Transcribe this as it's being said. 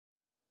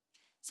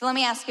So let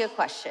me ask you a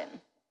question.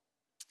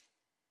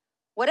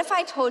 What if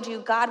I told you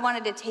God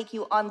wanted to take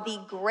you on the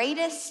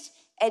greatest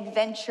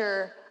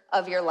adventure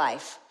of your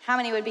life? How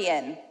many would be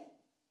in?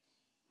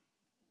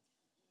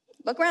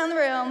 Look around the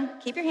room.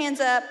 Keep your hands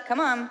up. Come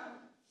on.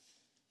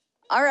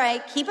 All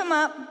right, keep them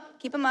up.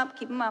 Keep them up.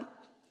 Keep them up.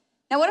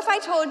 Now, what if I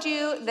told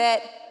you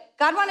that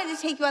God wanted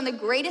to take you on the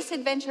greatest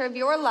adventure of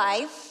your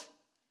life,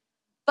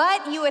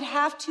 but you would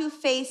have to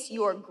face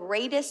your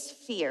greatest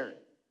fear?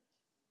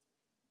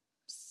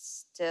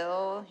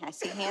 Still, I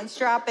see hands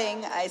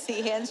dropping. I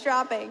see hands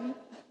dropping.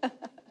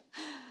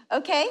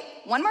 Okay,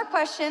 one more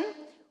question.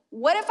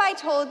 What if I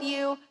told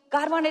you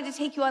God wanted to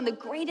take you on the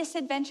greatest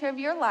adventure of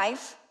your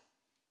life?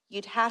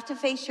 You'd have to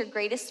face your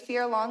greatest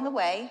fear along the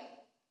way,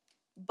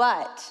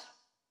 but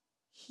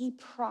he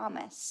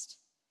promised,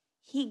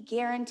 he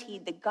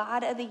guaranteed the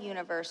God of the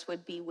universe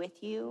would be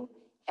with you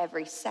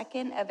every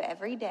second of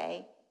every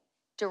day,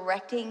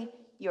 directing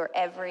your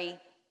every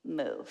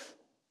move.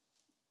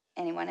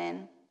 Anyone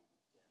in?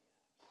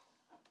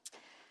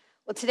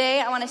 Well, today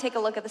I want to take a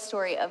look at the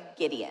story of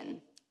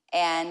Gideon.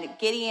 And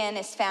Gideon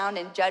is found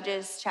in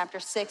Judges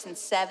chapter 6 and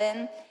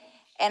 7.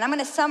 And I'm going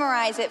to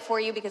summarize it for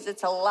you because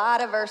it's a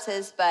lot of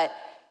verses, but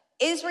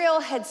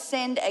Israel had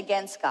sinned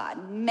against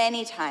God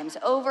many times,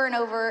 over and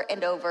over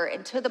and over,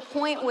 and to the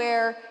point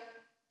where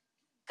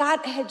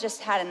God had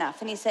just had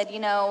enough. And he said,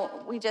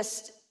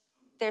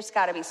 there's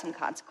got to be some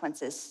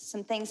consequences.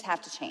 Some things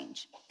have to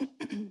change.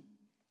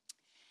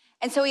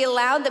 And so he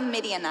allowed the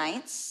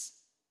Midianites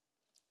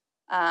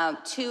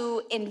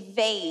to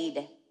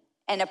invade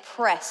and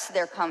oppress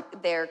their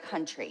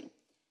country.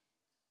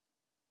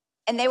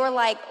 And they were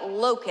like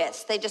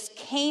locusts. They just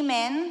came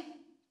in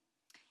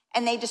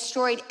and they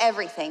destroyed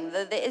everything.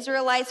 The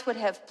Israelites would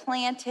have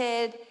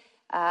planted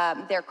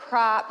their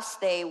crops.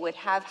 They would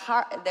have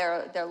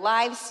their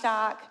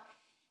livestock.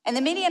 And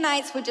the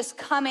Midianites would just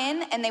come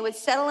in and they would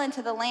settle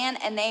into the land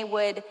and they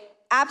would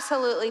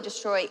absolutely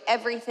destroy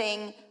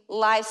everything,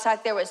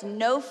 livestock. There was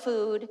no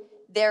food.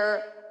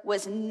 There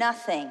was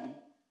nothing.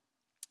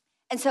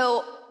 And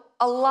so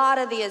a lot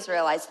of the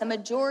Israelites, the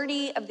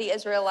majority of the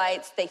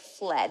Israelites, they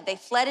fled. They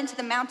fled into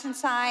the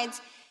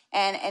mountainsides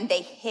and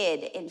they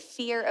hid in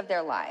fear of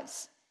their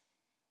lives.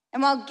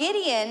 And while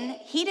Gideon,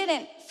 he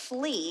didn't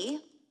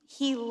flee,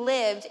 he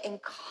lived in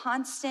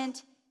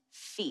constant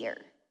fear.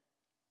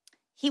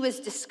 He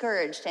was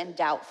discouraged and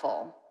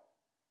doubtful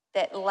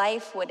that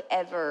life would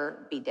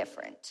ever be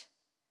different.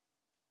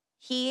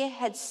 He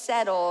had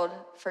settled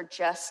for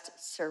just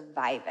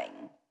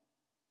surviving.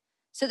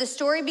 So the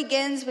story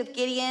begins with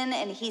Gideon,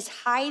 and he's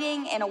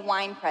hiding in a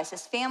wine press.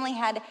 His family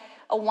had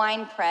a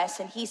wine press,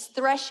 and he's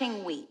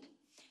threshing wheat.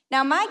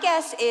 Now, my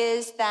guess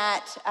is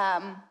that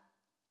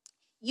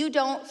you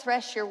don't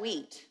thresh your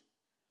wheat.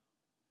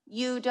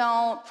 You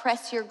don't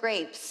press your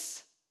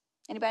grapes.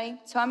 Anybody?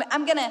 So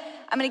I'm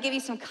gonna give you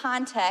some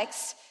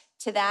context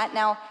to that.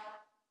 Now,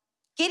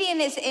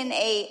 Gideon is in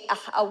a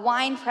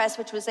wine press,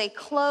 which was a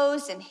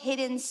closed and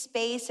hidden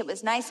space. It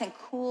was nice and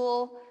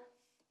cool,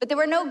 but there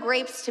were no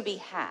grapes to be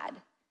had.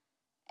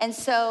 And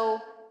so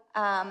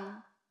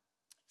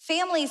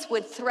families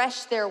would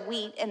thresh their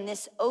wheat in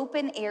this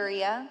open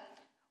area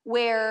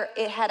where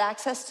it had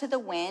access to the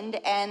wind.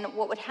 And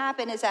what would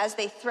happen is as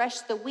they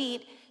threshed the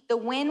wheat, the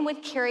wind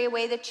would carry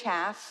away the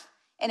chaff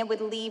and it would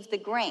leave the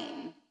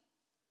grain.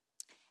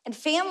 And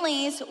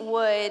families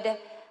would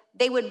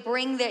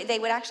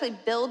actually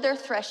build their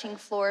threshing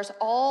floors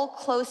all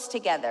close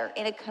together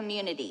in a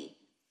community.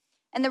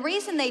 And the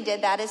reason they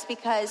did that is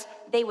because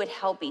they would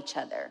help each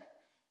other.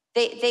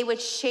 They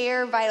would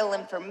share vital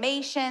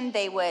information.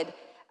 They would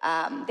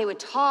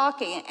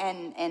talk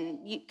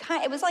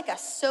it was like a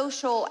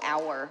social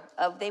hour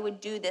they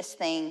would do this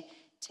thing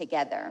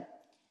together.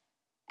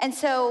 And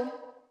so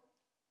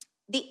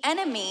the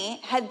enemy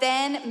had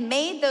then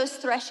made those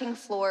threshing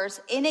floors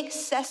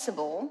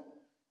inaccessible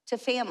to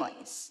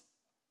families.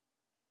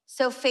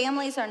 So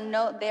families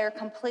they're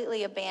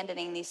completely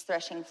abandoning these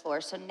threshing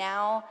floors. So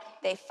now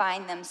they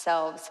find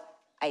themselves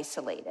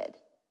isolated.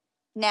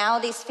 Now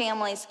these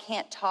families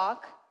can't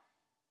talk.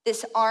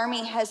 This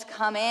army has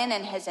come in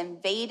and has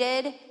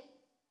invaded,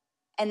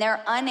 and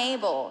they're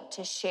unable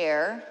to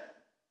share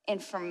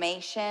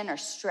information or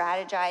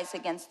strategize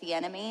against the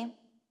enemy.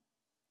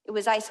 It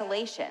was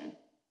isolation.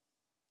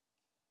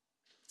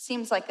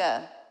 Seems like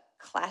a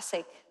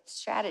classic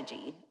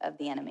strategy of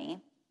the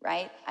enemy,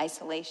 right?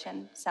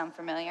 Isolation, sound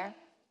familiar?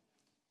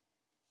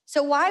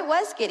 So why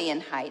was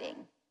Gideon hiding?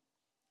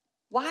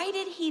 Why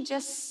did he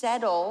just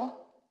settle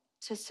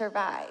to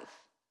survive?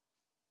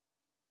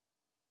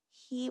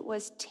 He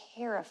was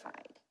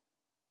terrified.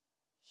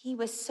 He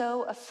was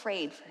so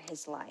afraid for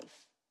his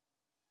life.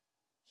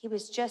 He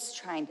was just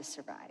trying to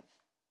survive.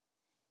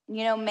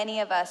 And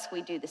many of us,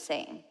 we do the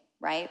same,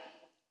 right?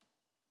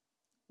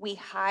 We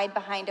hide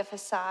behind a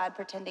facade,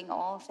 pretending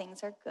all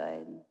things are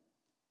good.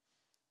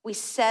 We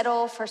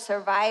settle for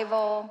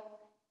survival.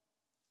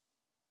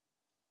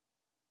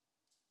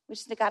 We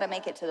just got to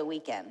make it to the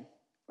weekend,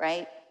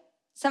 right?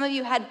 Some of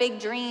you had big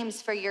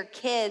dreams for your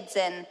kids,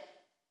 and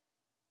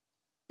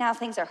now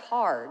things are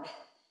hard,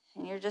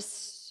 And you're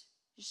just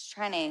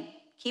trying to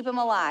keep them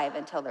alive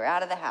until they're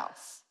out of the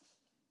house.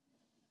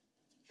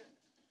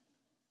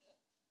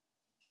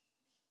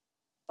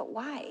 But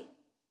why?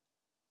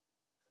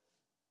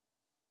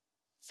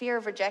 Fear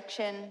of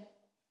rejection,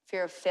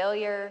 fear of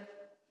failure,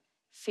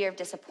 fear of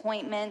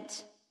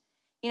disappointment.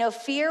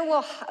 Fear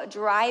will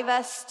drive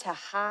us to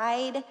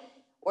hide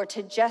or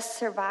to just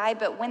survive,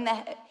 but when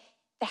the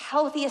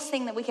healthiest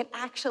thing that we could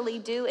actually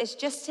do is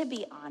just to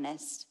be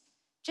honest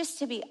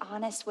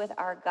with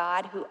our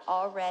God who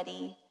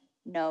already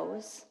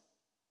knows.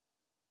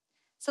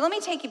 So let me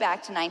take you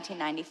back to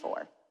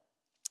 1994.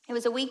 It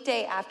was a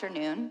weekday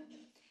afternoon.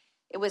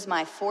 It was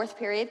my fourth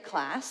period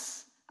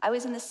class. I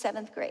was in the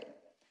 7th grade.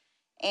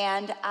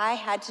 And I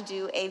had to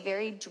do a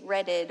very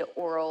dreaded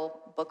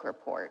oral book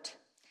report.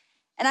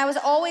 And I was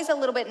always a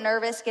little bit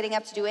nervous getting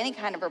up to do any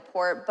kind of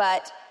report,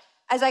 but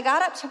as I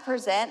got up to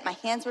present, my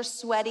hands were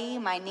sweaty,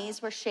 my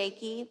knees were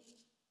shaky.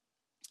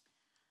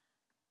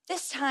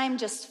 This time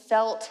just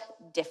felt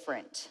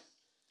different.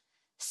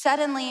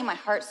 Suddenly, my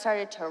heart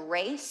started to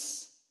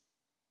race,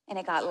 and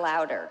it got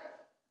louder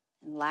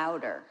and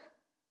louder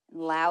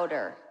and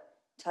louder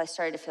until I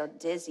started to feel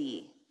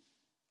dizzy,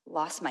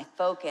 lost my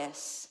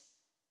focus.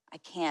 I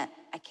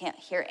can't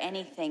hear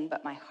anything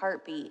but my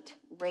heartbeat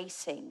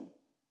racing.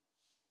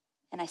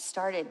 And I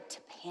started to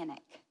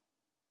panic.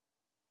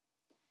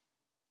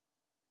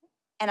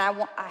 And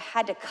I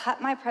had to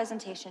cut my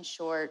presentation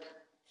short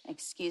and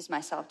excuse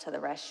myself to the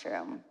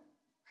restroom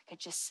where I could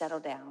just settle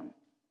down.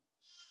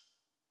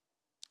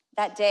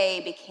 That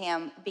day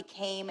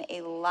became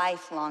a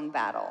lifelong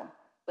battle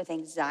with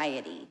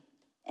anxiety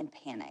and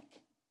panic.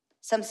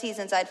 Some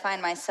seasons I'd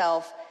find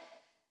myself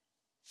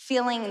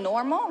feeling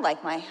normal, like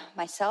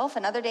myself,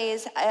 and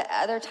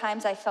other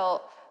times I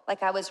felt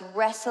like I was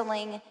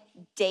wrestling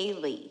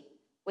daily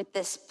with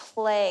this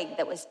plague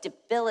that was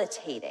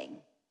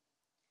debilitating.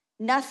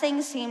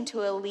 Nothing seemed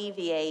to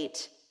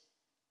alleviate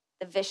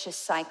the vicious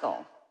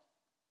cycle.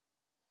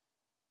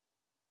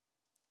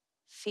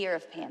 Fear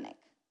of panic,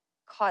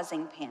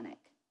 causing panic,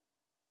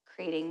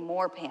 creating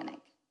more panic.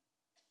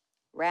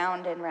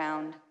 Round and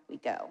round we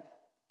go.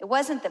 It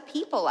wasn't the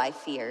people I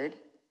feared,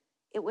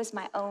 it was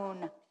my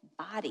own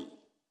body.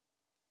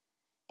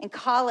 In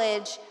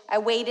college, I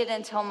waited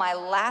until my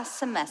last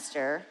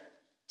semester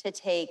to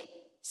take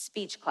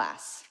speech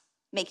class,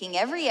 making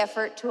every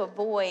effort to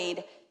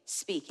avoid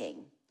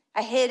speaking.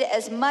 I hid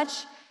as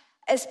much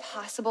as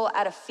possible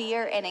out of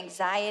fear and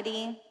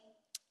anxiety,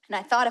 and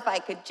I thought if I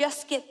could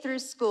just get through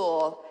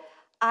school,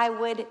 I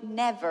would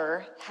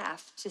never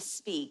have to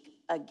speak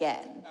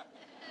again.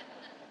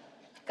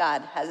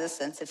 God has a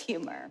sense of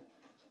humor.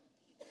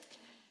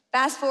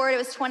 Fast forward, it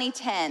was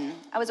 2010.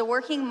 I was a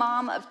working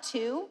mom of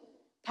 2,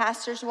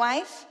 pastor's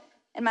wife,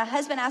 and my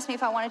husband asked me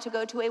if I wanted to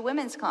go to a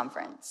women's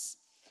conference.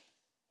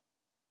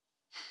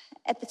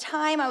 At the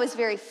time, I was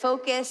very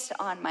focused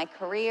on my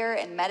career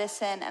in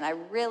medicine, and I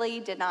really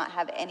did not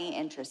have any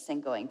interest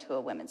in going to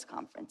a women's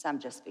conference. I'm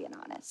just being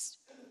honest.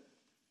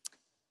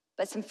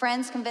 But some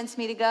friends convinced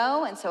me to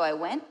go, and so I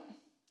went.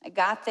 I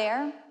got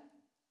there,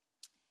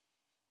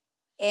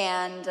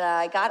 and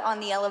I got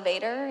on the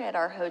elevator at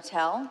our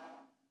hotel,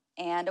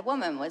 and a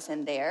woman was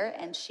in there,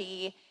 and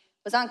she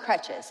was on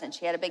crutches, and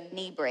she had a big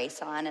knee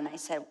brace on, and I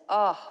said,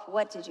 "Oh,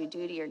 what did you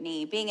do to your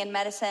knee?" Being in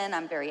medicine,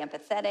 I'm very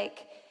empathetic,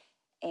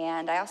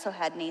 and I also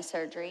had knee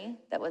surgery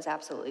that was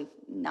absolutely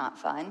not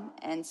fun,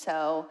 and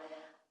so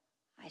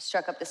I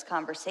struck up this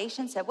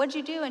conversation, said, "What'd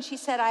you do?" And she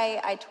said,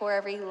 I tore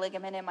every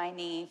ligament in my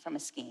knee from a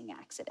skiing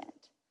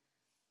accident.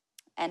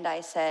 And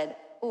I said,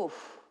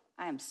 "Oof,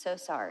 I am so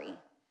sorry.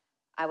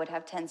 I would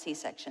have 10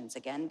 C-sections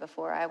again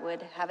before I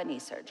would have a knee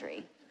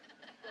surgery."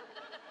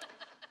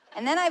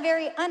 And then I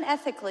very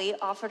unethically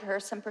offered her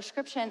some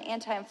prescription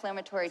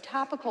anti-inflammatory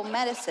topical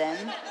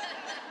medicine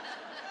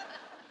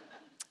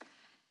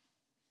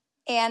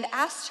and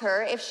asked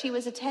her if she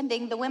was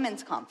attending the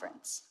women's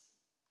conference.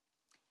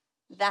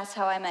 That's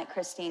how I met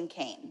Christine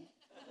Caine.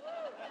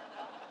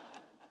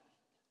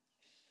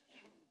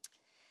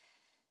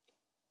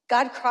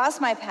 God crossed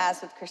my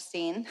paths with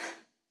Christine,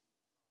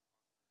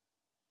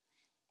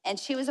 and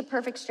she was a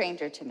perfect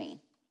stranger to me.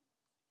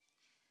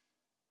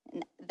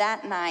 And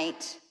that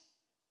night,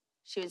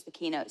 she was the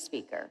keynote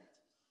speaker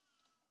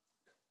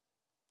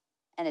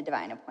and a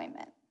divine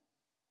appointment.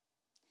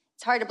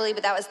 It's hard to believe,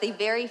 but that was the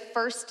very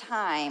first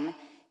time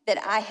that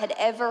I had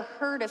ever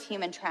heard of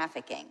human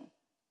trafficking.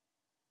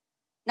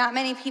 Not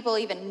many people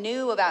even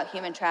knew about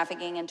human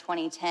trafficking in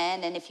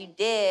 2010, and if you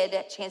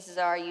did, chances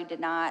are you did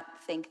not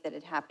think that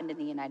it happened in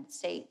the United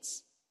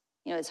States.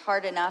 It's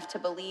hard enough to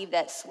believe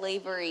that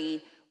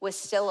slavery was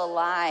still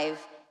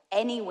alive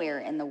anywhere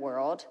in the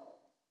world,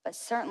 but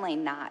certainly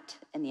not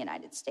in the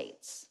United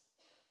States.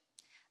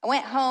 I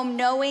went home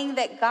knowing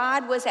that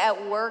God was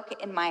at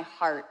work in my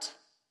heart,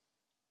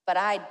 but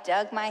I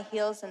dug my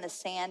heels in the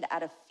sand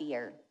out of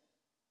fear.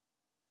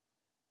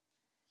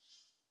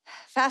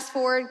 Fast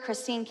forward,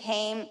 Christine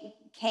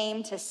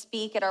came to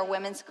speak at our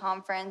women's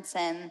conference,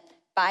 and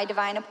by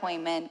divine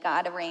appointment,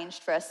 God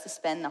arranged for us to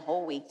spend the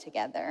whole week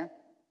together.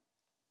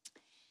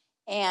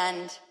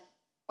 And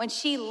When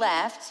she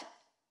left,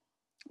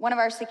 one of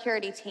our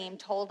security team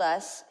told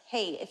us,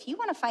 hey, if you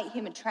want to fight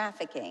human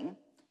trafficking,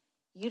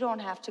 you don't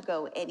have to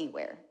go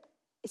anywhere.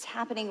 It's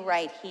happening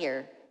right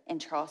here in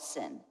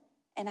Charleston.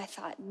 And I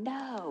thought,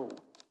 no,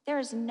 there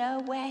is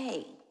no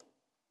way.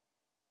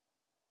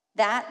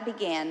 That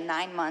began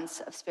 9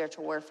 months of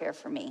spiritual warfare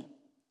for me.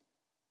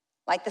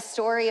 Like the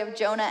story of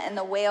Jonah and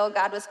the whale,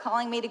 God was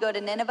calling me to go to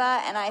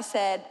Nineveh, and I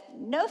said,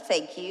 no,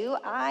 thank you.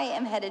 I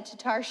am headed to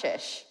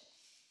Tarshish.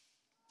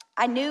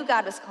 I knew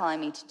God was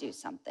calling me to do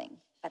something,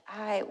 but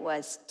I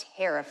was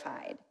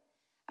terrified.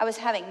 I was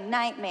having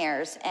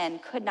nightmares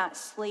and could not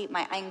sleep.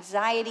 My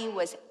anxiety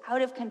was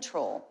out of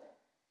control.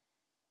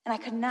 And I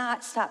could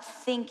not stop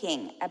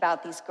thinking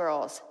about these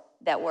girls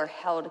that were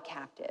held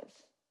captive.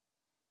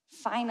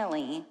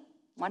 Finally,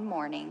 one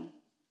morning,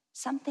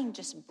 something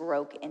just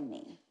broke in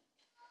me.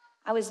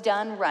 I was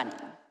done running.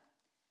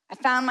 I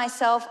found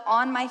myself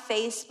on my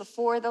face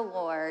before the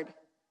Lord,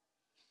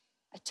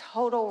 a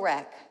total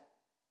wreck,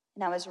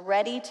 and I was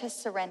ready to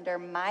surrender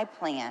my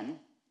plan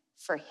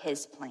for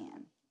his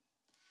plan.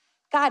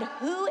 God,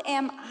 who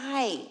am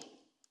I?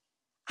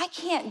 I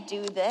can't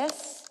do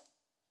this.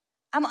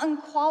 I'm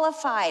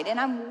unqualified and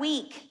I'm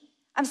weak.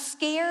 I'm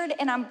scared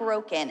and I'm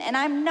broken, and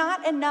I'm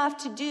not enough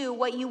to do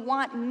what you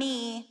want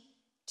me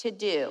to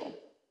do.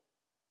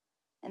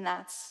 And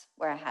that's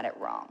where I had it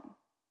wrong.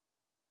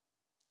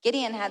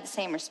 Gideon had the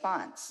same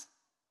response.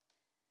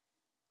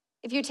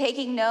 If you're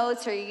taking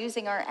notes or you're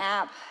using our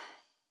app,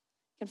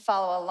 you can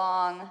follow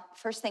along.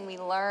 First thing we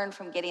learn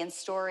from Gideon's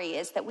story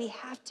is that we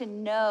have to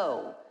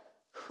know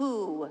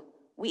who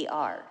we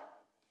are.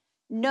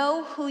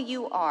 Know who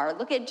you are.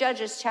 Look at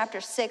Judges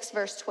chapter 6,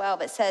 verse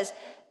 12. It says,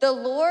 the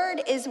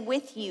Lord is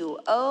with you,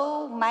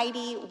 O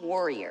mighty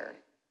warrior.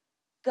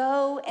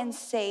 Go and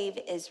save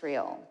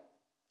Israel.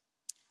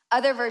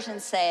 Other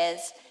version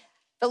says,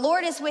 the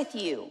Lord is with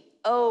you,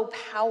 O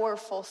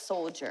powerful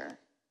soldier.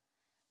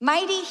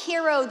 Mighty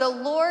hero, the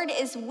Lord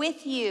is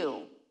with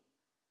you.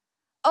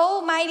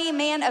 O mighty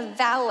man of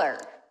valor.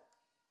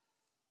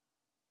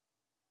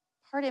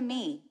 Pardon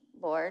me,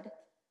 Lord,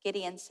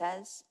 Gideon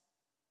says.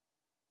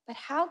 But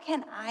how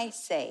can I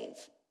save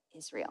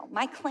Israel?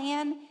 My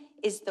clan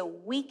is the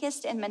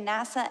weakest in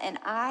Manasseh, and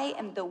I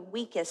am the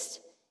weakest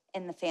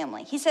in the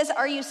family. He says,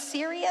 are you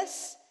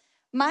serious?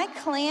 My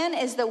clan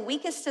is the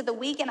weakest of the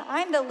weak, and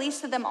I'm the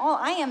least of them all.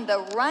 I am the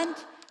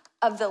runt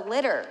of the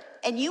litter,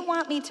 and you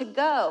want me to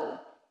go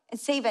and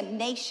save a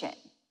nation.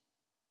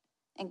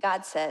 And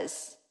God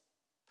says,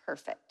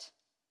 perfect.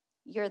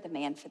 You're the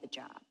man for the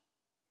job.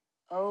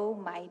 Oh,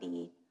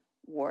 mighty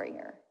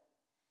warrior.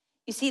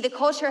 You see, the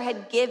culture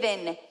had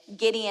given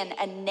Gideon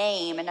a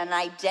name and an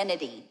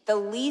identity, the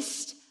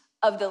least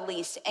of the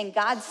least. And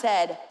God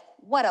said,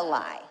 what a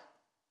lie.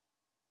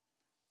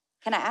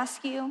 Can I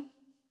ask you,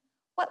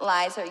 what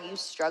lies are you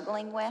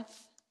struggling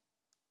with?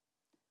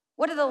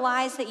 What are the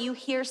lies that you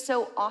hear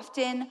so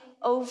often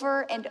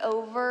over and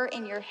over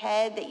in your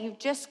head that you've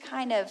just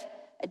kind of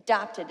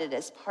adopted it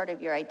as part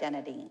of your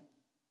identity?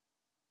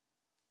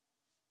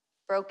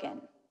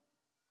 Broken,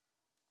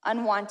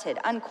 unwanted,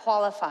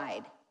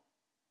 unqualified.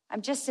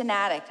 I'm just an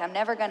addict. I'm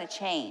never going to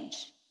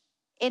change.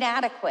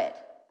 Inadequate.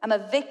 I'm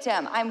a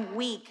victim. I'm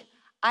weak.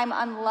 I'm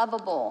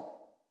unlovable.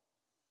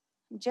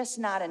 I'm just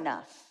not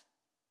enough.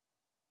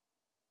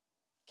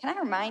 Can I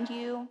remind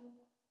you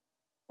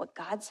what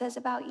God says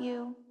about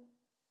you?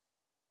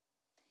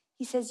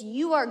 He says,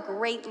 you are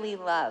greatly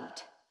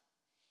loved.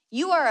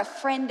 You are a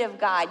friend of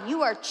God.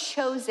 You are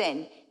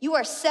chosen. You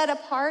are set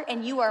apart,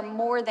 and you are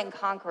more than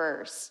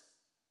conquerors.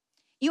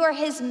 You are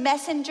his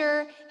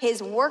messenger,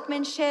 his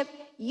workmanship.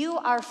 You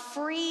are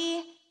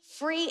free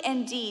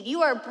indeed.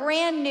 You are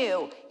brand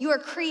new. You are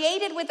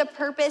created with a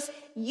purpose.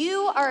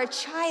 You are a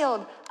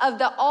child of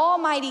the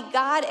Almighty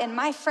God. And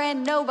my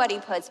friend, nobody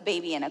puts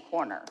baby in a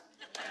corner.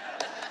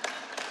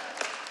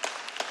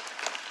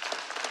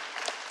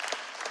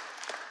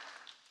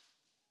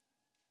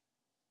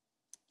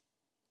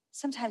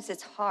 Sometimes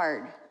it's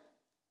hard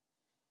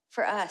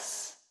for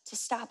us to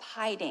stop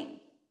hiding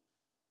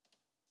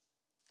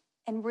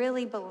and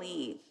really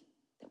believe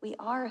that we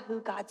are who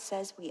God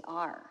says we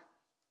are.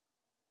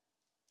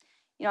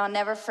 You know, I'll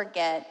never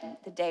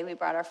forget the day we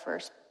brought our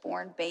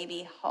firstborn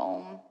baby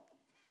home.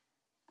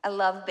 I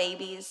love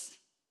babies.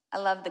 I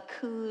love the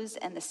coos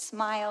and the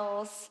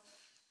smiles.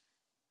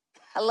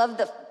 I love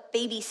the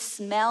baby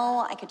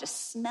smell. I could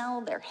just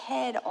smell their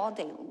head all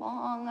day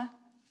long.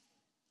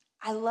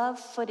 I love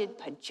footed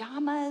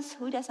pajamas.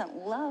 Who doesn't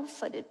love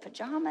footed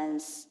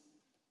pajamas?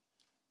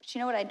 But you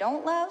know what I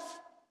don't love?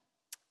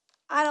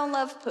 I don't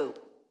love poop.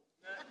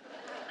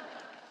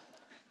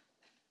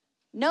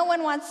 No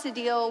one wants to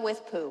deal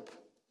with poop.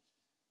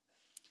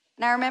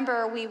 And I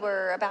remember we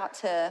were about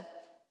to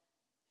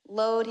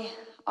load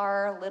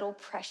our little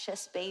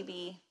precious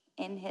baby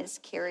in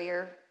his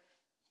carrier,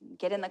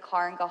 get in the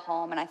car and go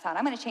home. And I thought,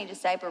 I'm going to change his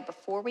diaper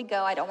before we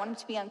go. I don't want him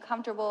to be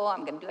uncomfortable.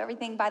 I'm going to do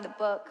everything by the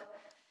book.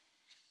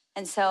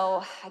 And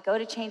so I go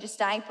to change his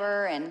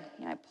diaper, and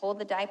I pull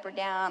the diaper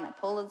down. I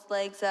pull his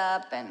legs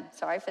up, and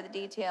sorry for the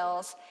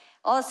details.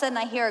 All of a sudden,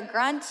 I hear a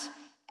grunt,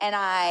 And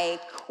I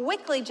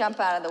quickly jump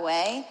out of the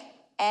way,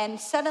 and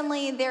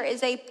suddenly there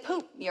is a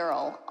poop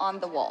mural on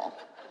the wall.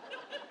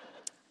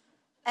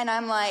 And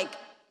I'm like,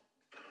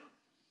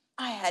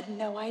 I had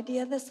no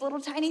idea this little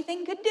tiny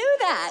thing could do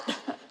that.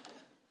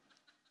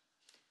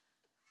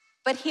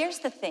 But here's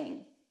the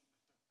thing.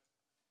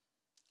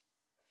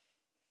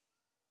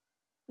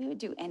 We would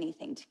do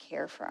anything to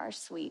care for our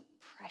sweet,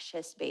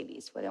 precious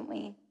babies, wouldn't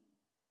we?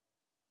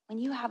 When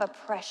you have a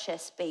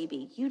precious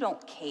baby, you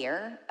don't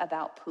care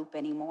about poop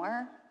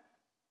anymore.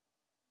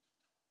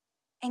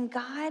 And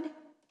God,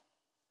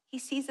 he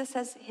sees us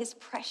as his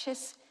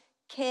precious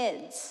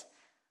kids.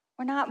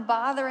 We're not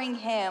bothering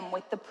him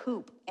with the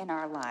poop in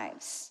our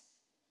lives.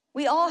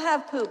 We all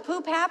have poop.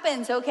 Poop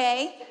happens,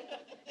 okay?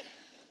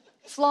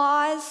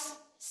 Flaws,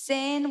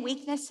 sin,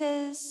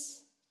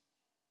 weaknesses.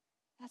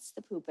 That's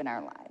the poop in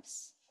our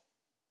lives.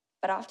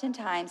 But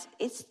oftentimes,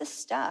 it's the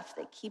stuff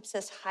that keeps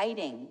us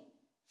hiding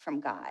from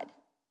God.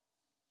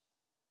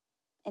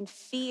 And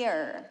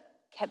fear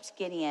kept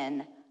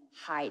Gideon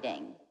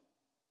hiding.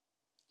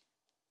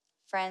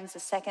 Friends, the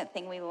second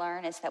thing we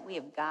learn is that we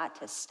have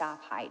got to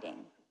stop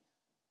hiding.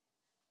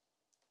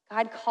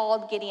 God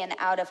called Gideon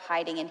out of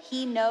hiding, and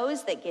he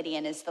knows that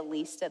Gideon is the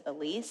least of the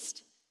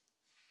least,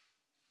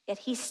 yet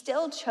he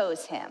still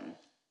chose him.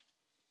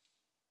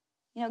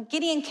 You know,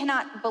 Gideon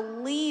cannot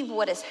believe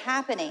what is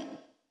happening.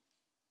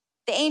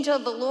 The angel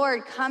of the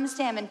Lord comes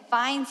to him and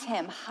finds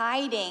him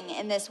hiding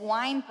in this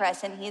wine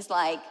press, and he's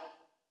like,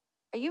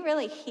 are you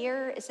really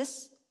here? Is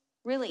this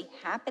really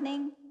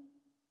happening?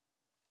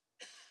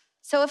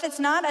 So if it's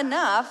not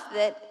enough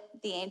that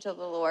the angel of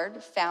the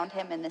Lord found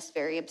him in this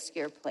very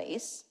obscure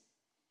place,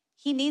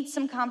 he needs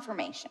some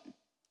confirmation.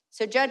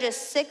 So Judges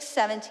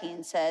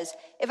 6:17 says,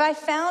 if I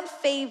found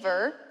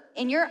favor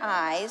in your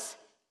eyes,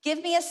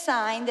 give me a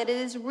sign that it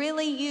is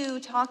really you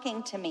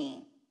talking to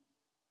me.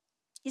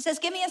 He says,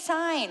 give me a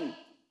sign.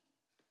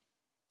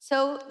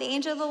 So the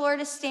angel of the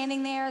Lord is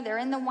standing there. They're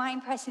in the wine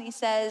press, and he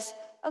says,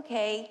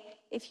 okay,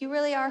 if you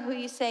really are who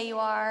you say you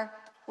are,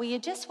 will you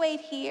just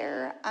wait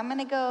here? I'm going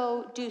to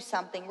go do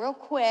something real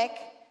quick,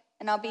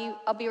 and I'll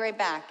be right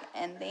back.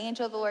 And the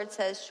angel of the Lord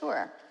says,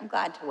 sure, I'm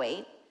glad to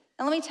wait.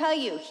 And let me tell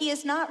you, he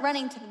is not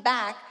running to the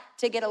back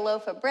to get a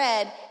loaf of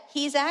bread.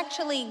 He's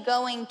actually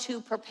going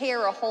to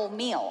prepare a whole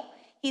meal.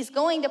 He's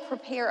going to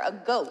prepare a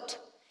goat.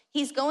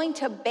 He's going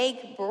to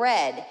bake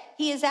bread.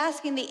 He is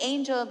asking the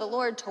angel of the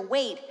Lord to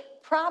wait,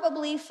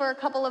 probably for a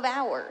couple of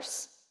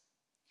hours.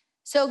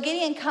 So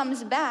Gideon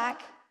comes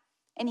back,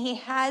 and he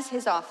has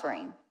his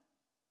offering.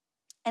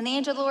 And the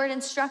angel of the Lord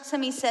instructs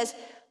him. He says,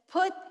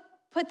 put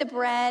the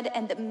bread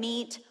and the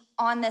meat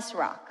on this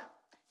rock.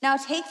 Now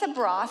take the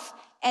broth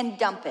and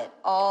dump it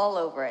all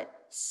over it.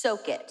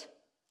 Soak it.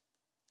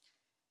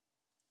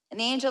 And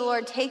the angel of the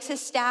Lord takes his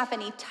staff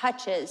and he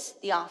touches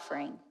the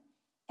offering,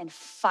 and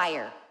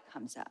fire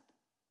comes up.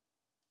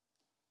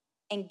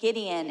 And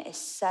Gideon is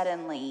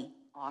suddenly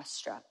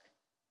awestruck.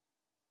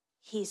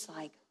 He's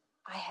like,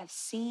 I have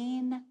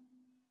seen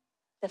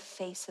the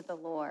face of the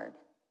Lord.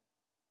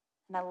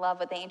 And I love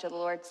what the angel of the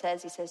Lord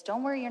says. He says,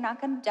 don't worry, you're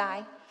not going to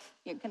die.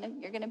 You're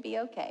going to be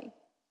okay.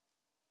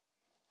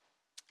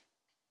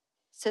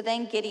 So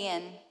then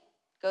Gideon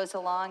goes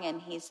along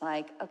and he's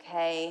like,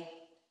 okay,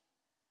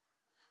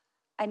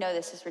 I know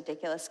this is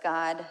ridiculous,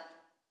 God,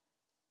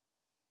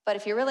 but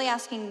if you're really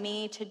asking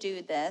me to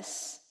do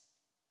this,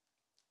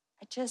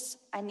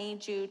 I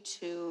need you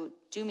to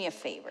do me a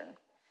favor.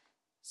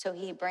 So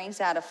he brings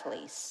out a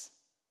fleece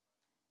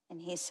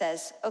and he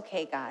says,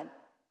 okay, God,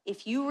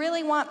 if you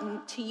really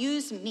want to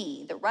use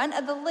me, the runt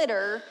of the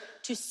litter,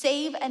 to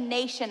save a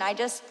nation,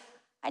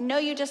 I know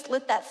you just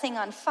lit that thing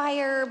on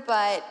fire,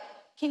 but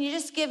can you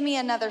just give me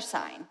another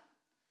sign?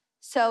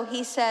 So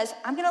he says,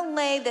 I'm going to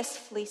lay this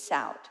fleece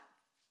out.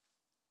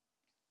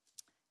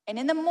 And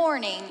in the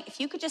morning, if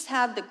you could just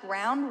have the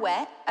ground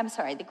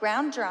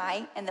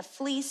dry and the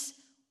fleece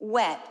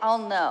wet, I'll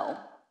know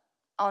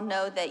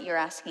that you're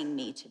asking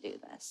me to do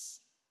this.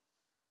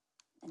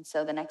 And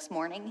so the next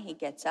morning he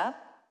gets up,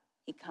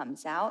 he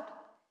comes out,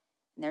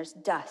 and there's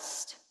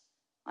dust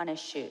on his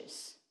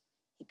shoes.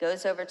 He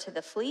goes over to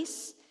the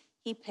fleece,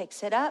 he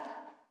picks it up,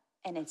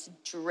 and it's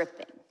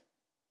dripping,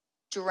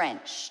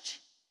 drenched.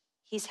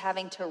 He's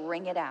having to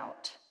wring it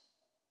out.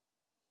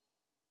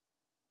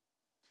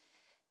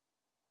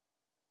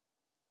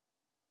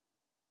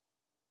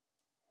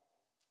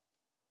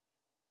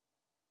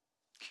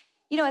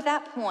 You know, at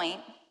that point,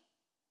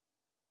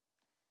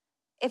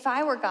 if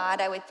I were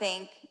God, I would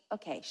think,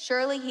 okay,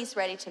 surely he's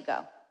ready to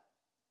go.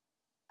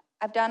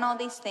 I've done all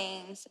these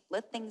things,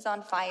 lit things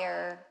on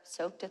fire,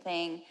 soaked a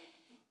thing.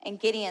 And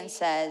Gideon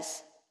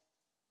says,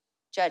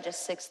 Judges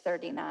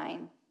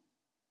 6:39,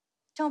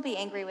 don't be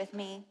angry with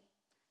me.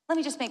 Let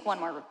me just make one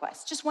more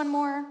request, just one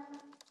more.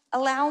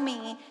 Allow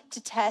me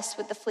to test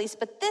with the fleece,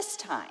 but this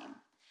time,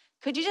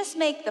 could you just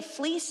make the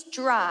fleece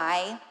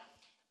dry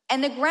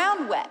and the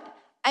ground wet?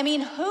 I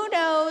mean, who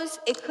knows?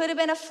 It could have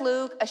been a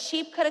fluke. A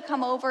sheep could have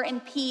come over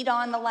and peed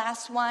on the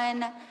last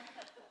one.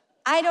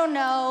 I don't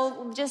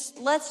know.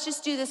 Let's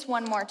just do this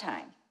one more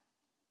time.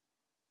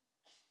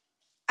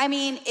 I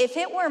mean, if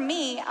it were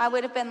me, I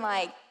would have been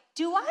like,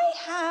 do I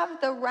have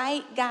the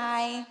right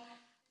guy?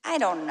 I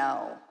don't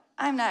know.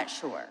 I'm not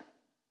sure.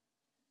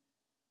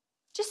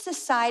 Just a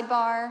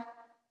sidebar.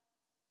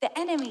 The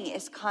enemy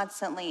is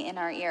constantly in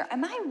our ear.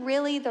 Am I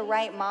really the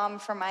right mom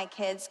for my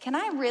kids? Can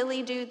I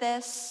really do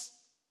this?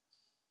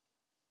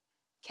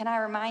 Can I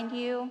remind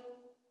you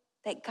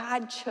that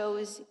God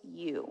chose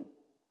you?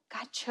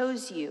 God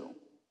chose you.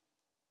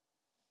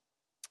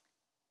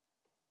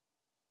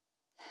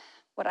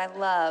 What I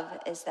love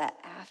is that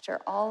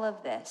after all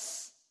of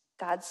this,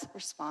 God's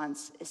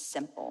response is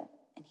simple.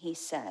 And he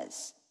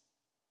says,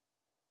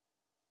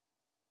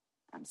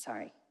 I'm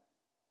sorry.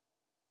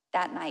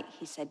 That night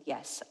he said,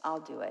 yes,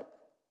 I'll do it.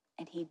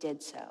 And he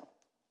did so.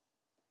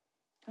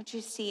 Don't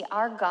you see,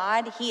 our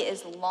God, he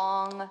is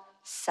long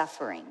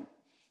suffering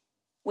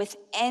with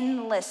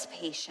endless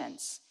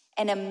patience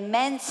and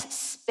immense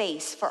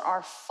space for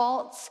our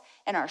faults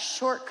and our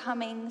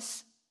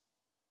shortcomings.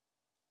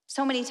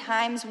 So many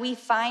times we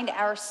find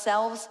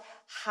ourselves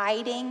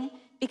hiding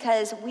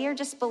because we're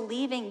just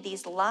believing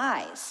these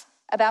lies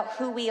about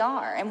who we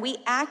are. And we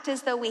act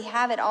as though we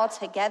have it all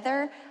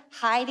together,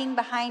 hiding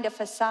behind a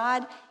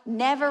facade,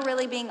 never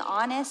really being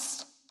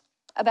honest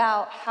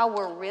about how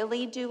we're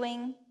really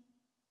doing.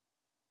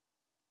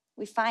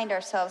 We find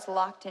ourselves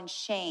locked in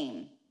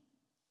shame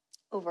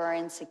over our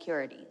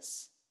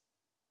insecurities.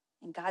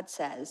 And God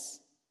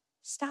says,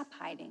 stop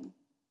hiding.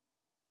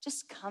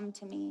 Just come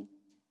to me.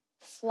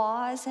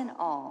 Flaws and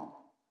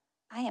all,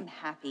 I am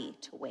happy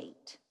to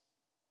wait.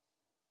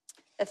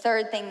 The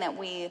third thing that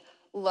we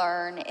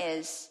learn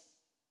is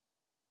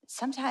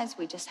sometimes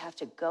we just have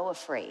to go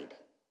afraid.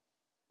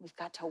 We've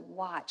got to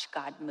watch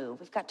God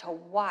move. We've got to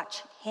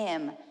watch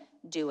him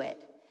do it.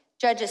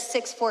 Judges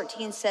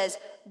 6:14 says,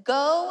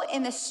 go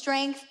in the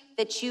strength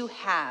that you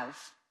have.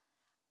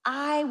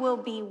 I will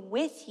be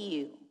with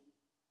you.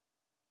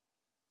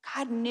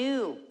 God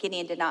knew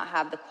Gideon did not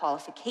have the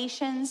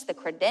qualifications, the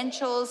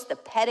credentials, the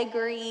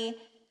pedigree,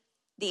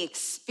 the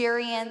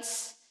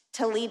experience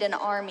to lead an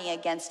army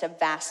against a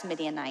vast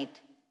Midianite.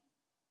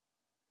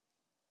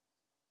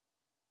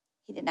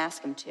 He didn't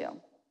ask him to.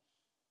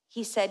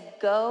 He said,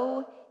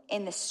 go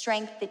in the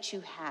strength that you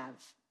have.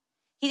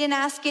 He didn't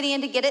ask Gideon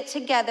to get it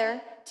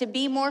together, to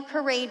be more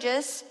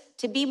courageous,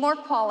 to be more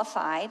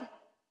qualified.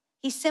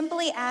 He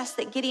simply asked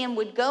that Gideon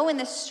would go in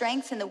the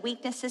strengths and the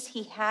weaknesses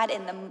he had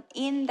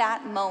in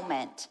that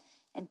moment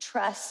and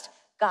trust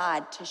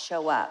God to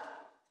show up.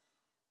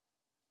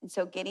 And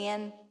so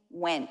Gideon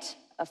went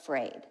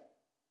afraid.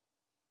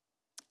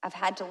 I've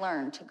had to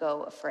learn to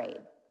go afraid.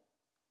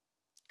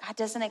 God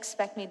doesn't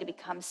expect me to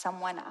become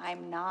someone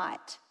I'm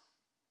not.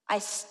 I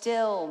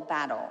still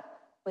battle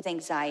with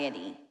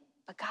anxiety,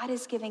 but God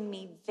is giving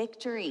me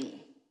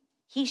victory.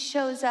 He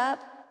shows up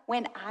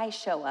when I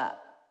show up.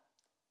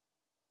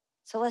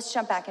 So let's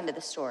jump back into the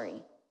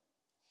story.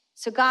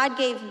 So God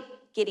gave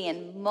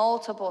Gideon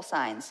multiple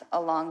signs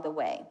along the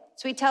way.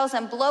 So he tells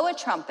him, blow a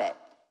trumpet,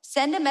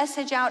 send a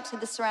message out to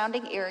the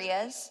surrounding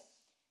areas,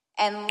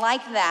 and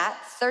like that,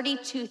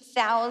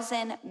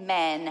 32,000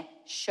 men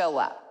show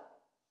up.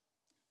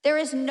 There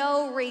is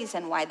no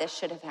reason why this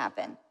should have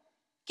happened.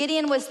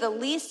 Gideon was the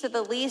least of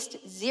the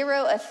least,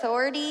 zero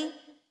authority,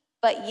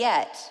 but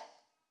yet,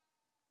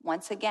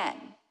 once again,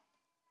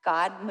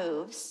 God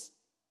moves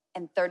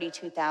and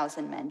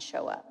 32,000 men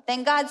show up.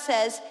 Then God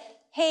says,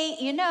 hey,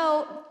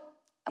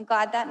 I'm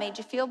glad that made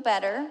you feel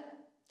better,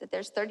 that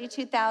there's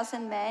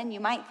 32,000 men. You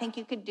might think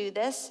you could do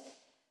this.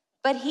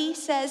 But he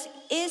says,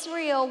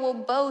 Israel will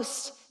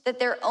boast that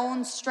their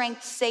own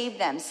strength saved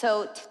them.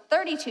 So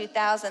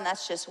 32,000,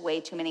 that's just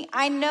way too many.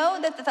 I know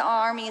that the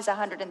army is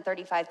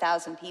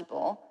 135,000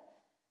 people,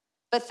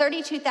 but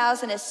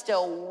 32,000 is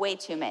still way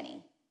too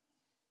many.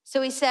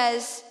 So he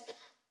says,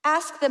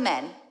 ask the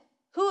men,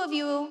 who of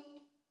you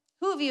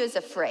is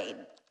afraid?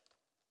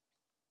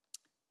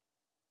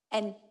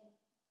 And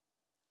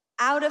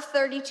out of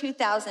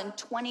 32,000,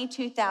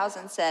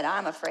 22,000 said,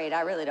 I'm afraid.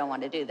 I really don't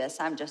want to do this.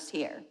 I'm just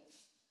here.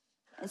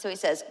 And so he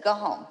says, go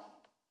home.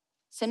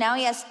 So now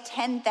he has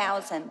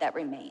 10,000 that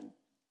remain.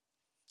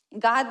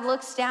 And God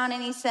looks down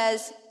and he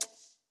says,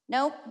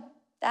 nope,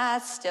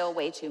 that's still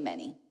way too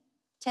many.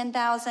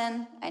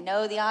 10,000, I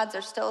know the odds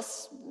are still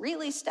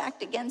really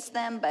stacked against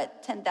them,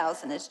 but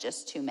 10,000 is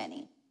just too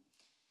many.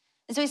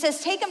 And so he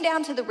says, take them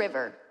down to the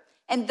river.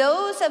 And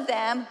those of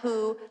them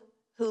who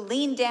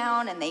lean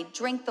down and they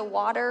drink the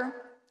water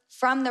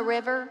from the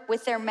river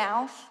with their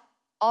mouth,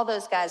 all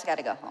those guys got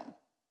to go home.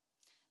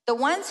 The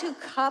ones who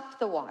cup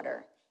the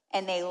water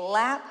and they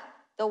lap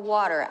the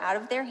water out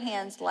of their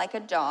hands like a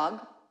dog.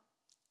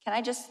 Can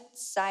I just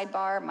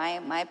sidebar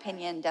my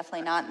opinion?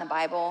 Definitely not in the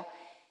Bible.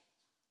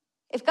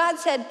 If God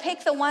said,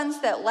 pick the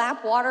ones that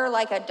lap water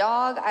like a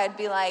dog, I'd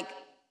be like,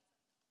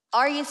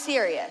 are you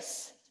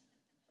serious?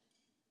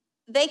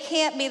 They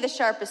can't be the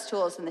sharpest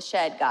tools in the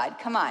shed, God.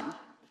 Come on.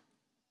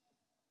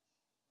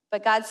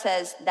 But God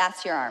says,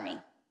 that's your army.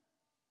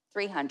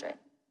 300.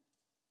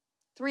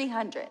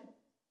 300.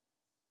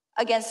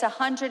 Against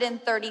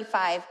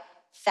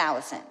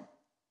 135,000.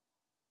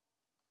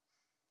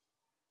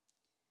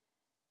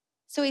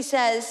 So he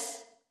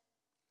says,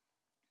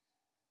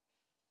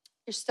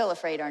 "You're still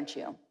afraid, aren't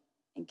you?"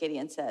 And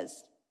Gideon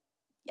says,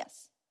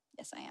 yes,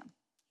 I am.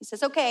 He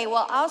says, "Okay,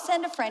 well, I'll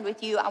send a friend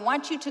with you. I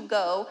want you to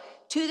go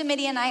to the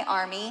Midianite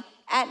army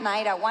at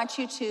night. I want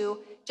you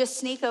to just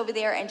sneak over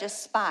there and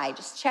just spy,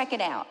 just check it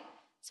out."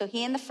 So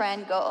he and the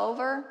friend go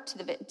over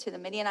to the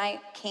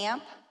Midianite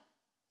camp,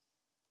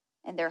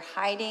 and they're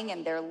hiding,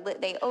 and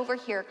they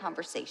overhear a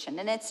conversation.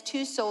 And it's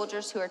two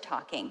soldiers who are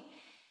talking.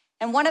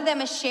 And one of them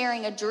is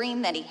sharing a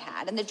dream that he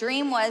had. And the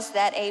dream was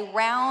that a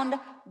round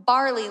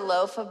barley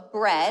loaf of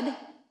bread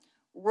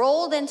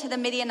rolled into the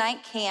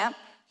Midianite camp,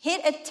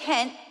 hit a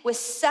tent with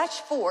such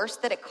force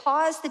that it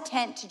caused the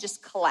tent to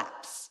just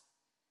collapse.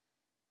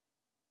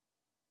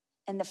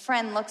 And the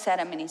friend looks at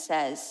him and he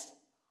says,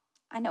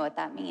 "I know what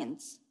that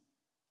means."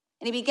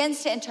 And he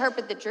begins to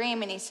interpret the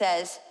dream, and he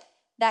says,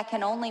 "That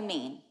can only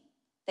mean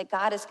that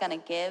God is going to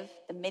give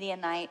the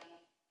Midianite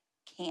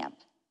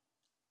camp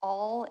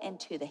all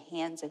into the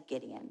hands of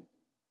Gideon."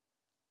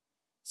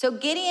 So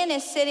Gideon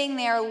is sitting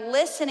there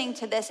listening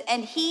to this,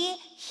 and he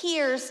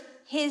hears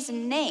his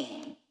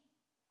name.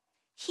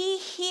 He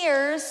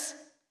hears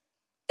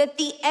that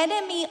the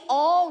enemy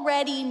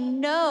already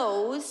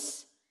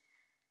knows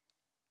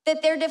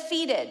that they're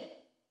defeated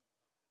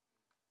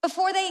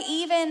before they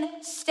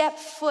even step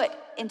foot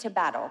into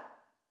battle.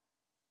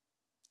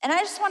 And I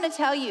just want to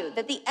tell you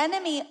that the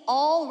enemy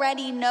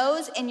already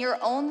knows in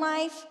your own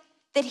life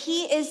that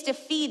he is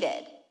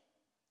defeated.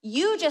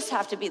 You just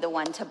have to be the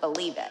one to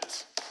believe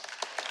it.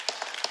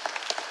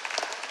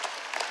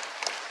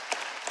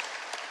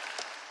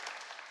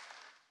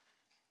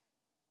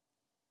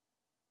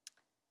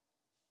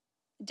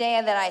 The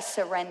day that I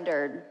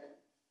surrendered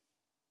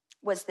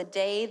was the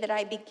day that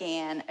I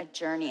began a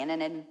journey and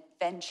an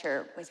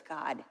adventure with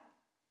God.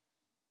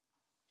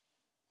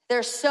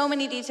 There's so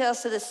many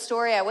details to this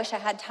story. I wish I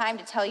had time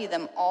to tell you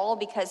them all,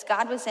 because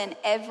God was in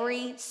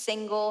every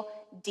single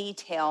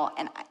detail,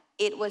 and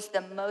it was the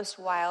most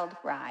wild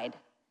ride,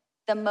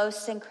 the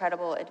most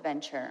incredible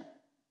adventure.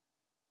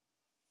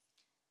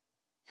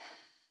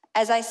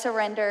 As I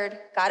surrendered,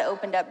 God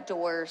opened up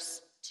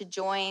doors to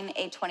join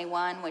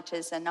A21, which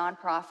is a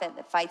nonprofit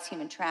that fights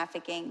human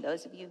trafficking.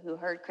 Those of you who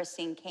heard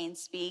Christine Kane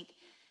speak,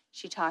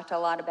 she talked a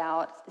lot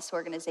about this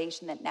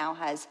organization that now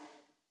has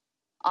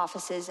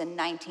offices in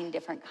 19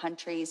 different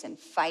countries and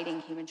fighting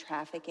human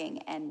trafficking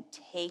and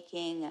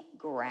taking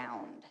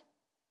ground.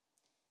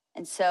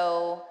 And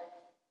so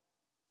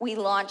we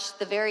launched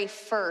the very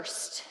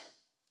first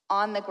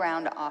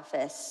on-the-ground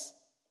office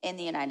in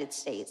the United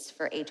States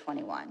for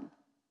A21.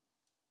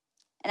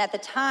 And at the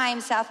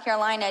time, South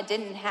Carolina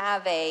didn't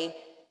have a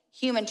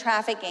human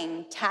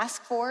trafficking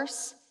task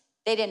force.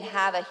 They didn't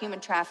have a human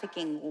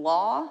trafficking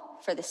law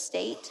for the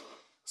state.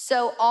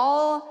 So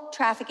all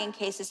trafficking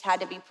cases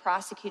had to be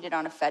prosecuted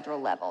on a federal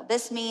level.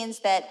 This means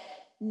that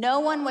no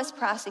one was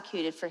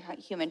prosecuted for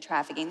human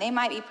trafficking. They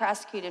might be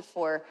prosecuted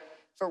for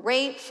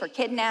rape, for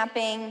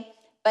kidnapping,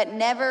 but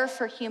never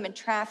for human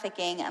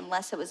trafficking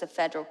unless it was a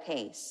federal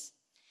case.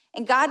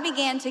 And God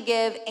began to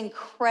give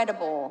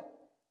incredible,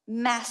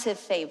 massive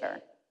favor.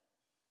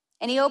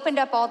 And he opened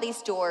up all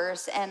these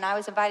doors, and I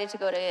was invited to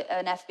go to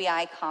an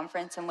FBI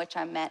conference in which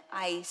I met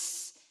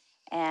ICE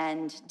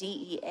and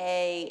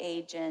DEA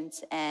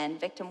agents and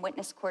victim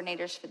witness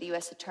coordinators for the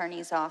U.S.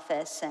 Attorney's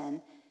Office.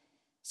 And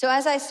so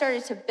as I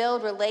started to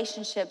build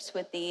relationships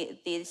with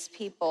these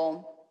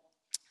people,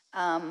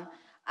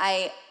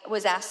 I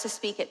was asked to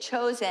speak at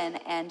Chosen,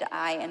 and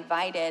I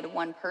invited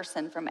one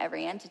person from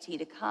every entity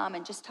to come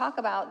and just talk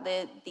about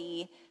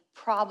the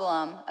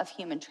problem of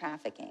human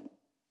trafficking.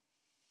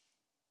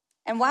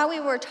 And while we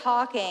were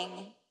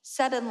talking,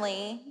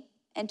 suddenly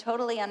and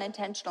totally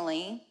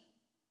unintentionally,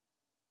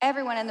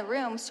 everyone in the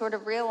room sort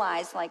of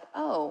realized, like,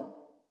 oh,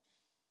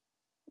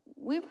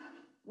 we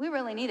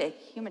really need a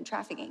human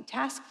trafficking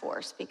task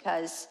force,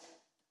 because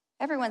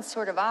everyone's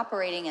sort of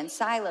operating in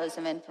silos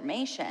of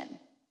information.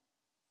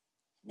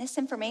 And this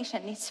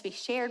information needs to be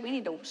shared. We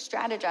need to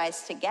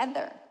strategize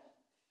together.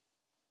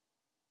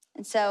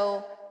 And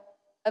so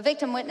a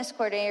victim witness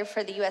coordinator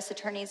for the U.S.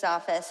 Attorney's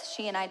Office,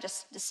 she and I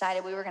just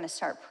decided we were going to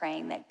start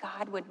praying that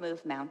God would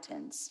move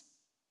mountains.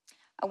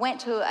 I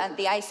went to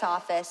the ICE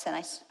office,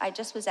 and I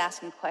just was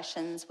asking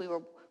questions. We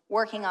were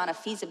working on a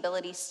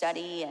feasibility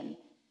study, and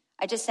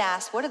I just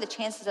asked, what are the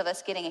chances of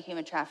us getting a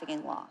human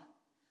trafficking law?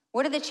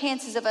 What are the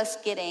chances of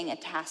us getting a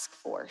task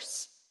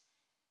force?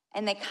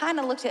 And they kind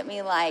of looked at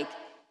me like,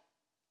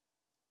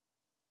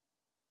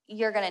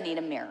 you're going to need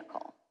a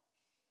miracle.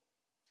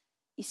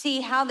 You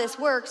see, how this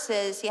works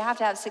is you have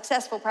to have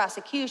successful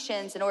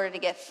prosecutions in order to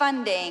get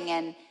funding,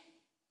 and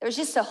there was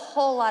just a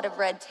whole lot of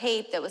red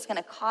tape that was going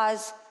to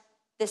cause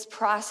this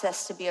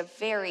process to be a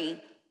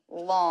very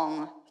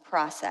long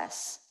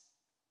process.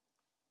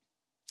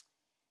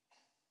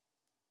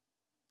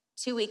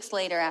 2 weeks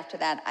later, after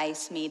that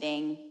ICE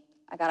meeting,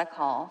 I got a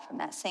call from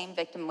that same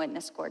victim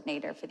witness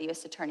coordinator for the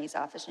U.S. Attorney's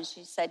Office, and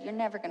she said, "You're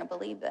never going to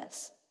believe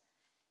this."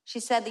 She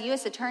said, "The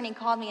U.S. Attorney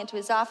called me into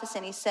his office,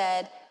 and he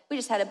said, we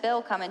just had a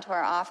bill come into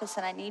our office,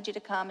 and I need you to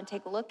come and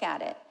take a look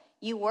at it.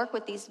 You work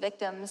with these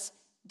victims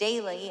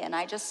daily, and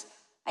I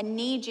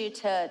need you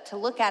to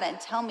look at it and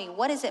tell me,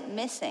 what is it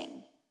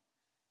missing?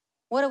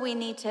 What do we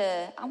need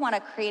to, I want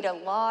to create a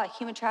law, a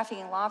human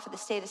trafficking law for the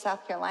state of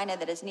South Carolina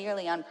that is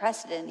nearly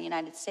unprecedented in the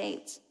United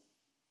States.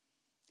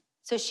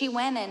 So she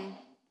went and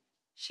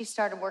she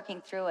started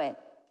working through it.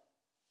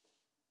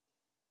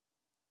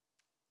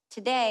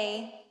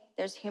 Today,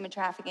 there's a human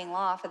trafficking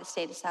law for the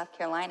state of South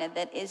Carolina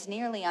that is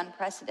nearly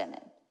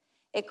unprecedented.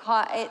 It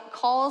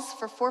calls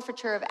for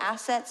forfeiture of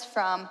assets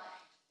from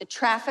the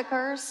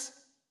traffickers,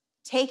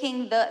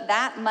 taking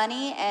that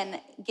money and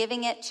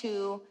giving it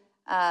to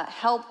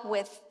help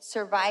with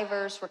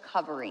survivors'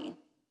 recovery.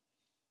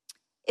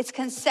 It's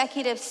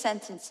consecutive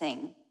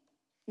sentencing,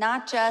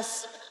 not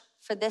just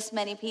for this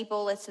many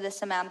people, it's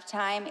this amount of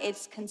time.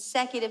 It's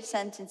consecutive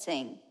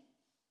sentencing.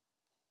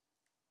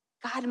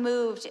 God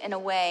moved in a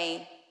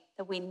way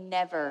that we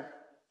never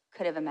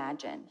could have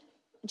imagined.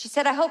 And she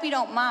said, I hope you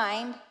don't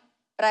mind,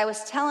 but I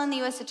was telling the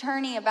U.S.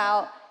 Attorney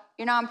about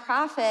your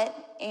nonprofit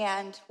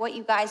and what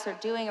you guys are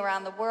doing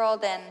around the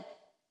world, and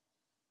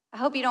I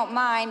hope you don't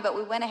mind, but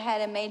we went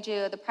ahead and made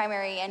you the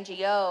primary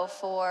NGO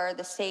for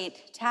the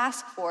state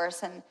task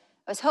force, and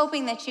I was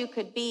hoping that you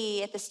could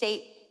be at the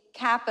state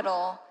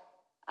capitol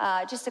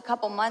just a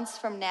couple months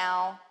from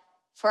now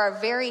for our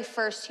very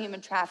first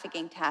human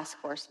trafficking task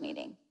force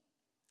meeting.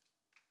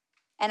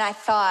 And I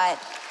thought,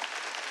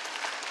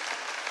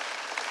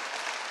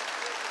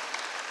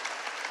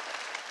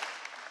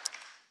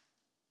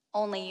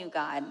 only you,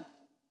 God.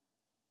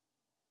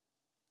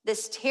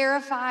 This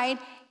terrified,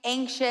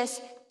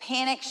 anxious,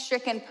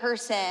 panic-stricken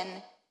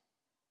person,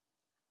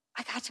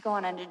 I got to go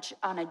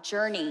on a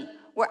journey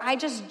where I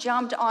just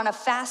jumped on a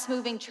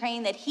fast-moving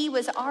train that he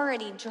was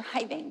already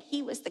driving.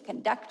 He was the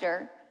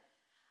conductor.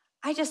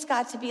 I just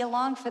got to be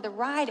along for the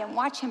ride and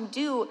watch him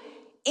do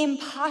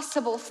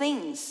impossible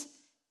things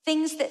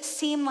that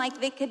seemed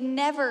like they could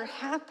never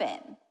happen.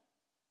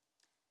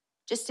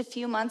 Just a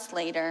few months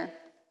later,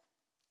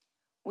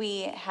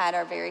 we had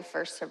our very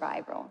first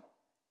survival,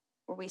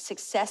 where we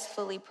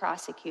successfully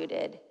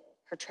prosecuted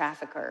her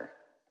trafficker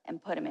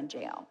and put him in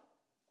jail.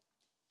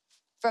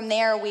 From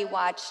there, we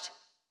watched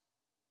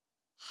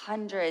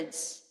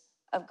hundreds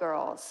of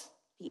girls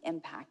be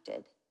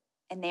impacted,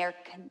 and they're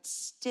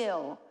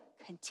still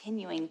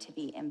continuing to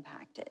be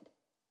impacted.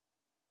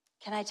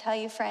 Can I tell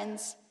you,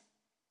 friends,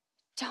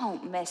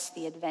 don't miss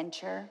the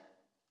adventure.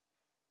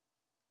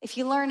 If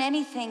you learn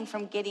anything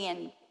from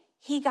Gideon,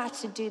 he got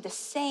to do the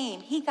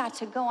same. He got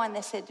to go on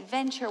this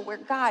adventure where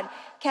God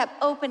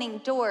kept opening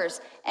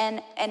doors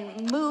and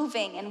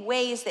moving in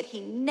ways that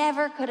he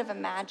never could have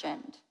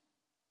imagined.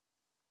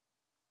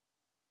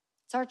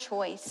 It's our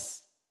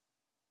choice.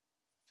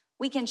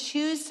 We can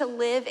choose to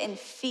live in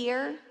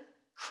fear,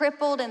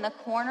 crippled in the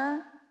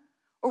corner,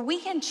 or we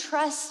can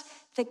trust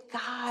the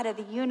God of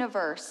the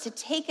universe to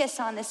take us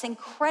on this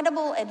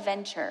incredible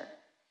adventure.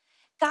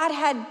 God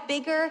had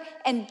bigger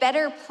and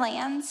better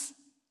plans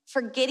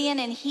for Gideon,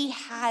 and he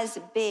has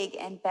big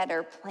and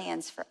better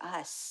plans for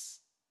us.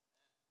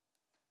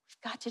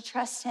 We've got to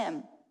trust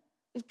him.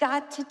 We've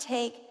got to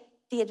take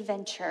the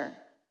adventure.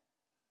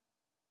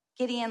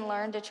 Gideon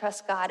learned to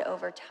trust God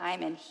over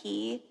time, and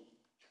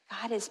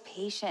God is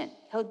patient.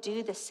 He'll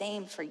do the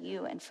same for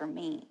you and for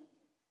me.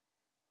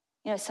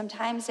 You know,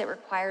 sometimes it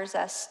requires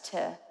us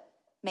to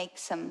make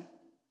some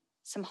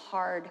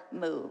hard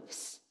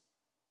moves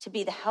to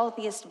be the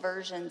healthiest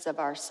versions of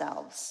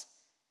ourselves.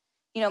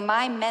 You know,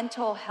 my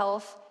mental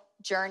health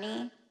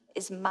journey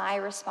is my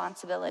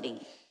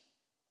responsibility.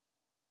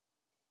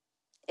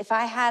 If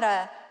I had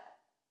a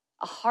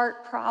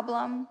heart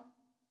problem,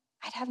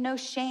 I'd have no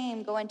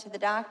shame going to the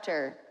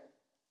doctor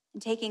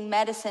and taking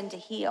medicine to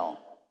heal.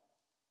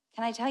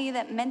 Can I tell you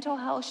that mental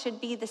health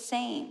should be the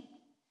same?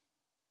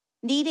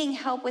 Needing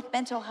help with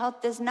mental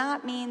health does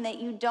not mean that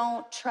you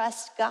don't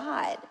trust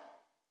God.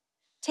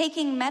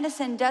 Taking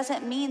medicine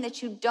doesn't mean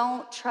that you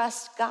don't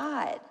trust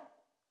God.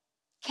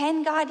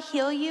 Can God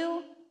heal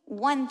you?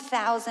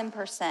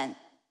 1,000%.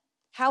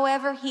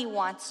 However he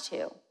wants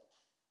to.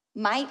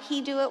 Might he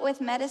do it with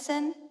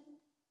medicine?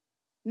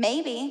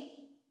 Maybe.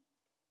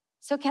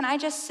 So can I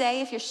just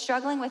say, if you're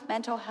struggling with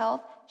mental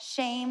health,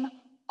 shame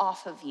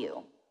off of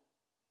you.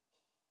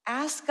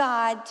 Ask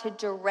God to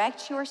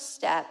direct your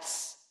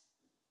steps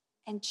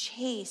and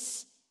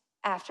chase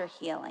after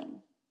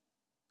healing.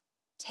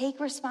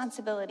 Take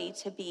responsibility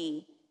to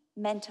be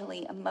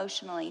mentally,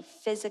 emotionally,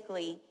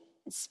 physically,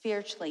 and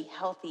spiritually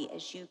healthy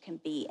as you can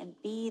be, and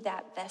be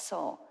that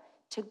vessel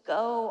to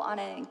go on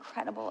an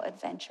incredible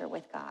adventure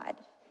with God.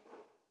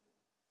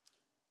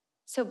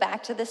 So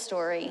back to the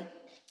story.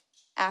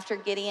 After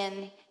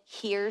Gideon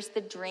hears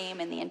the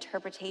dream and the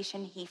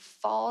interpretation, he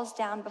falls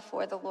down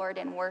before the Lord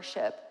in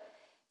worship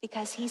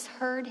because he's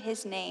heard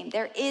his name.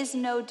 There is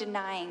no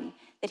denying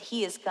that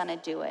he is going to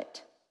do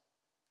it.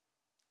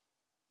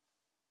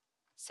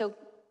 So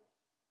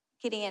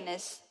Gideon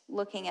is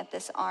looking at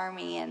this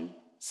army and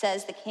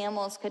says the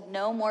camels could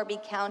no more be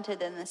counted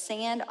than the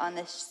sand on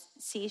the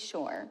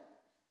seashore.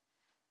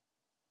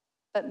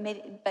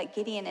 But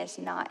Gideon is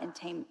not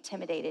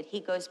intimidated. He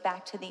goes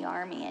back to the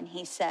army and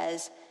he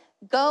says,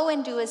 Go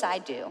and do as I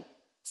do.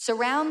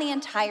 Surround the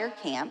entire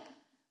camp,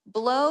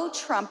 blow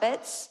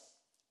trumpets,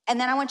 and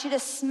then I want you to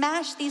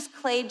smash these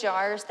clay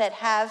jars that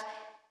have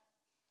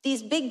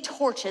these big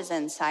torches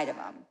inside of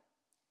them.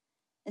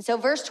 And so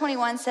verse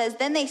 21 says,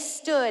 then they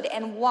stood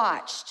and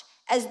watched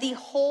as the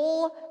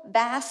whole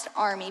vast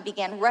army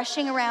began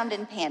rushing around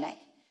in panic,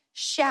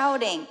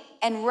 shouting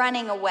and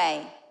running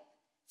away.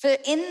 For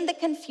in the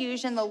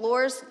confusion the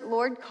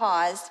Lord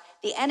caused,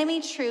 the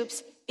enemy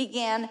troops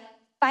began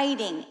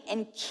fighting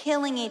and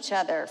killing each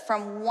other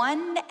from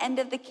one end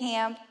of the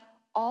camp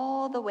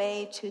all the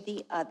way to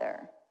the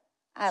other.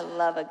 I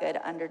love a good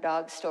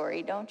underdog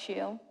story, don't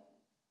you?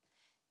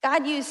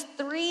 God used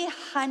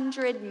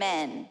 300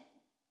 men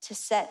to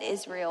set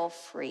Israel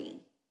free.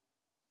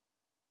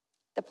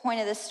 The point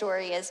of this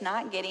story is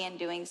not Gideon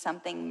doing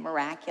something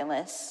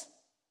miraculous.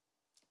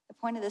 The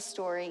point of this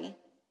story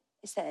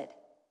is that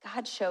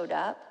God showed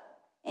up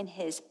in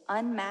his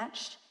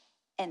unmatched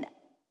and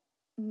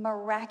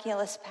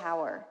miraculous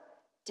power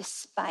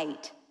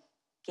despite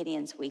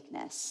Gideon's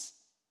weakness.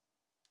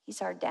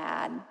 He's our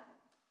dad.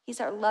 He's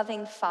our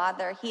loving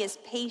father. He is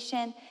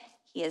patient.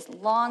 He is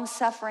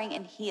long-suffering,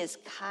 and he is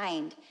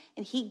kind.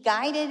 And he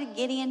guided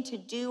Gideon to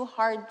do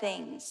hard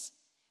things,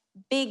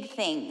 big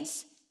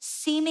things,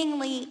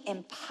 seemingly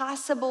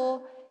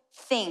impossible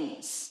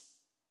things,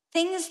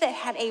 things that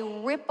had a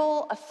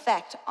ripple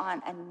effect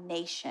on a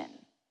nation.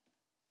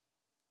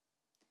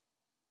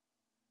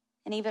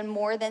 And even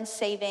more than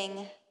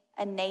saving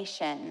a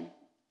nation,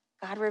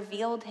 God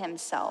revealed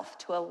himself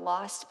to a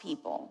lost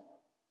people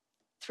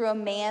through a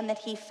man that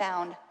he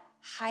found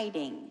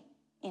hiding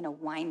in a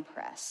wine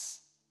press.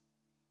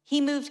 He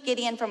moved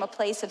Gideon from a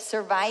place of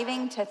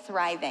surviving to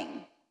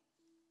thriving.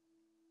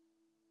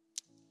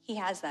 He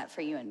has that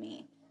for you and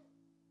me.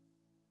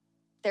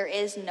 There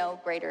is no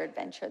greater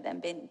adventure than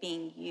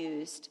being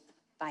used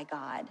by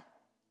God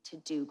to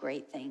do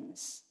great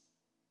things.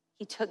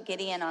 He took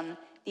Gideon on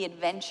the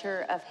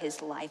adventure of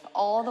his life,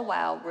 all the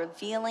while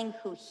revealing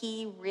who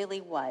he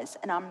really was,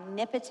 an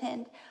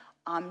omnipotent,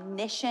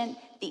 omniscient,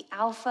 the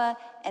Alpha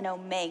and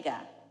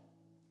Omega.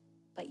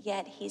 But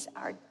yet he's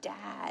our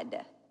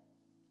dad.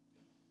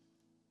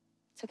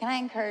 So can I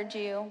encourage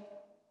you?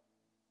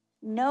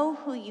 Know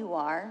who you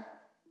are,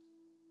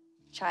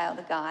 child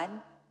of God.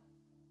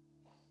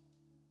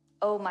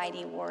 Oh,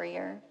 mighty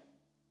warrior.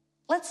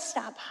 Let's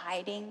stop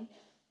hiding.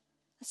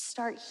 Let's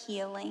start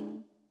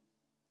healing.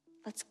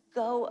 Let's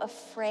go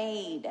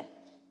afraid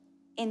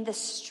in the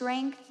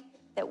strength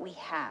that we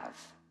have.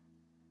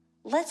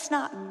 Let's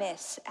not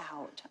miss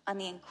out on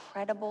the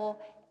incredible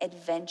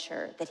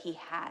adventure that he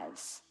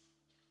has.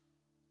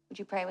 Would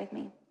you pray with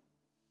me?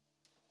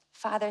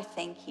 Father,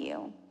 thank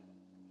you.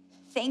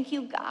 Thank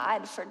you,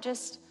 God, for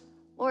just,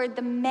 Lord,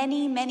 the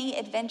many, many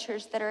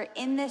adventures that are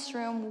in this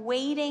room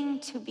waiting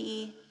to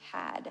be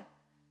had.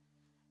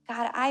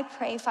 God, I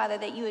pray, Father,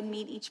 that you would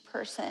meet each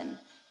person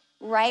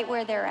right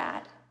where they're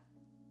at.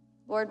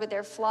 Lord, with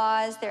their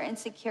flaws, their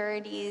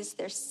insecurities,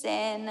 their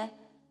sin.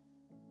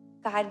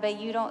 God, but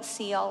you don't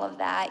see all of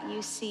that.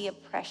 You see a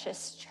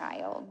precious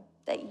child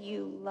that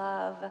you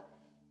love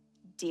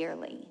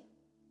dearly.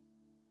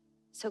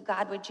 So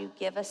God, would you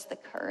give us the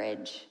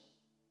courage?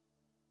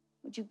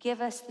 Would you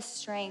give us the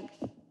strength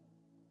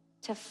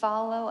to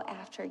follow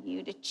after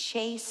you, to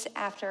chase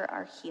after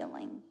our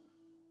healing,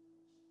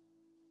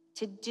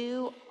 to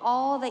do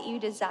all that you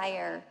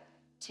desire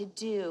to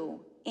do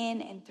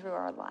in and through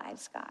our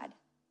lives, God.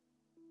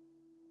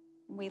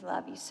 We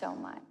love you so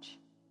much.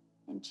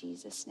 In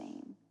Jesus'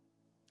 name,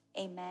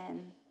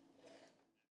 amen.